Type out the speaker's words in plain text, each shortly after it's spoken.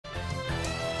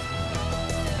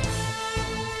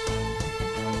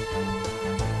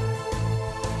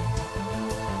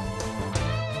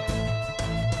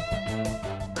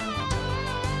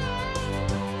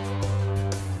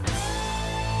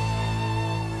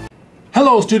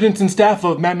Hello students and staff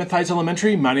of Mammoth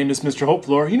Elementary, my name is Mr.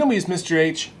 Holtvluwer. You know me as Mr.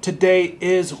 H. Today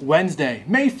is Wednesday,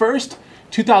 May 1st,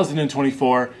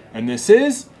 2024, and this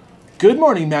is Good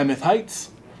Morning Mammoth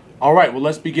Heights. Alright, well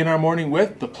let's begin our morning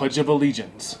with the Pledge of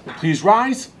Allegiance. Please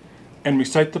rise and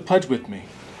recite the pledge with me.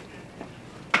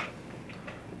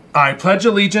 I pledge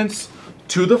allegiance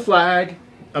to the flag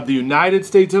of the United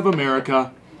States of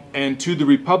America and to the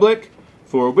republic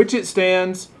for which it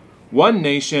stands, one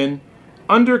nation,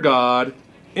 under God,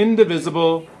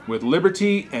 indivisible, with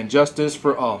liberty and justice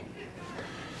for all.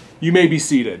 You may be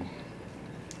seated.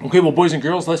 Okay, well boys and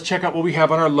girls, let's check out what we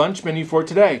have on our lunch menu for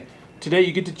today. Today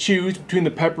you get to choose between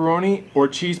the pepperoni or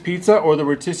cheese pizza or the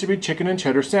rotisserie chicken and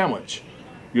cheddar sandwich.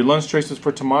 Your lunch choices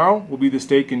for tomorrow will be the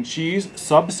steak and cheese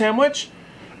sub sandwich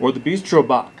or the bistro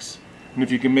box. And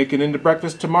if you can make it into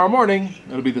breakfast tomorrow morning,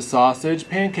 it'll be the sausage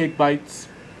pancake bites.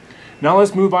 Now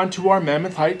let's move on to our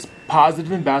Mammoth Heights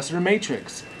Positive Ambassador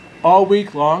Matrix. All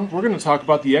week long, we're going to talk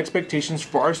about the expectations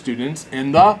for our students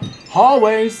in the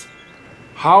hallways.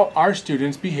 How our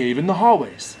students behave in the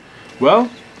hallways. Well,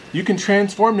 you can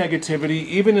transform negativity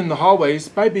even in the hallways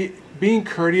by being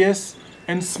courteous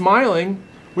and smiling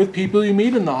with people you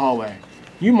meet in the hallway.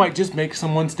 You might just make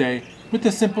someone's day with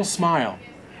a simple smile.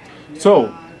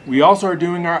 So, we also are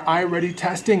doing our iReady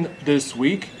testing this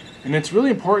week. And it's really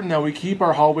important that we keep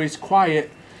our hallways quiet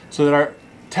so that our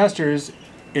testers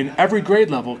in every grade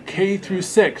level, K through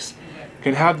 6,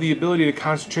 can have the ability to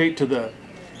concentrate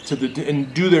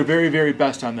and do their very, very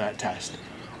best on that test.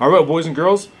 All right, boys and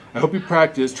girls, I hope you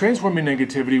practice transforming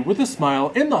negativity with a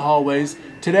smile in the hallways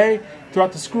today,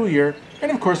 throughout the school year,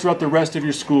 and of course throughout the rest of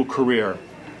your school career.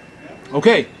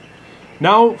 Okay,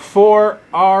 now for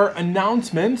our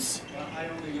announcements.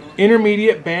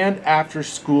 Intermediate band after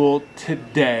school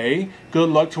today. Good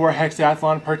luck to our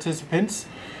hexathlon participants.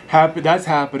 That's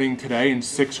happening today in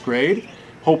 6th grade.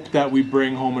 Hope that we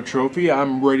bring home a trophy.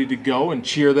 I'm ready to go and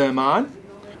cheer them on.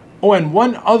 Oh, and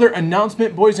one other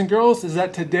announcement, boys and girls, is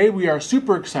that today we are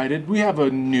super excited. We have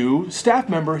a new staff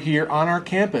member here on our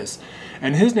campus,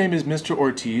 and his name is Mr.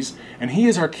 Ortiz, and he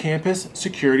is our campus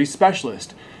security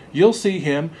specialist. You'll see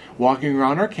him walking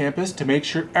around our campus to make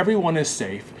sure everyone is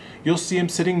safe. You'll see him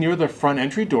sitting near the front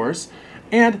entry doors,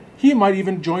 and he might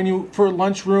even join you for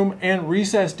lunchroom and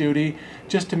recess duty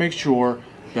just to make sure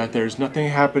that there's nothing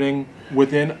happening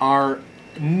within our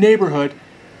neighborhood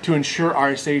to ensure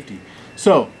our safety.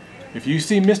 So, if you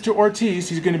see Mr. Ortiz,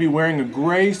 he's going to be wearing a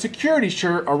gray security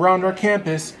shirt around our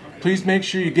campus. Please make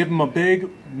sure you give him a big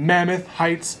Mammoth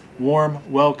Heights warm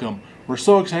welcome. We're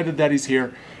so excited that he's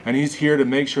here, and he's here to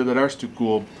make sure that our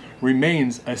school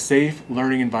remains a safe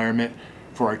learning environment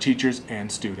for our teachers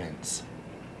and students.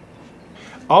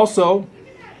 Also,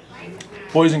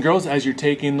 boys and girls, as you're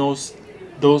taking those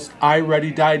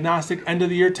iReady diagnostic end of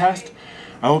the year test,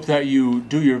 I hope that you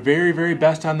do your very, very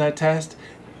best on that test.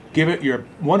 Give it your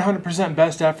 100%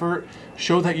 best effort.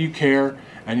 Show that you care,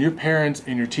 and your parents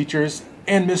and your teachers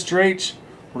and Mr. H,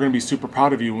 we're going to be super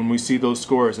proud of you when we see those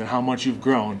scores and how much you've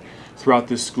grown throughout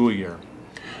this school year.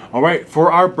 All right,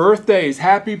 for our birthdays,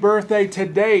 happy birthday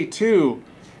today to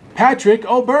Patrick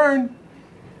O'Byrne,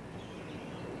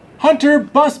 Hunter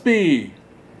Busby,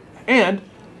 and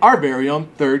our very own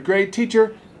 3rd grade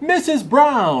teacher, Mrs.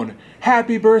 Brown.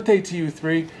 Happy birthday to you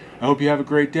three. I hope you have a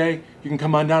great day. You can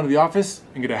come on down to the office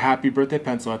and get a happy birthday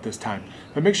pencil at this time.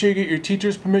 But make sure you get your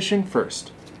teacher's permission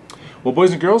first. Well,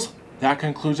 boys and girls, that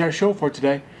concludes our show for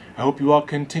today. I hope you all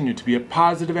continue to be a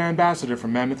positive ambassador for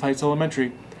Mammoth Heights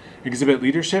Elementary, exhibit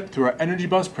leadership through our Energy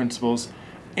Bus principles,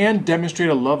 and demonstrate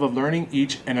a love of learning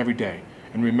each and every day.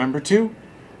 And remember to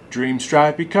dream,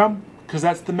 strive, become, because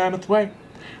that's the Mammoth way.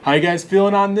 How you guys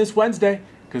feeling on this Wednesday?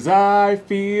 Because I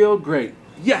feel great.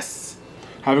 Yes!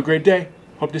 Have a great day.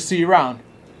 Hope to see you around.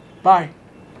 Bye.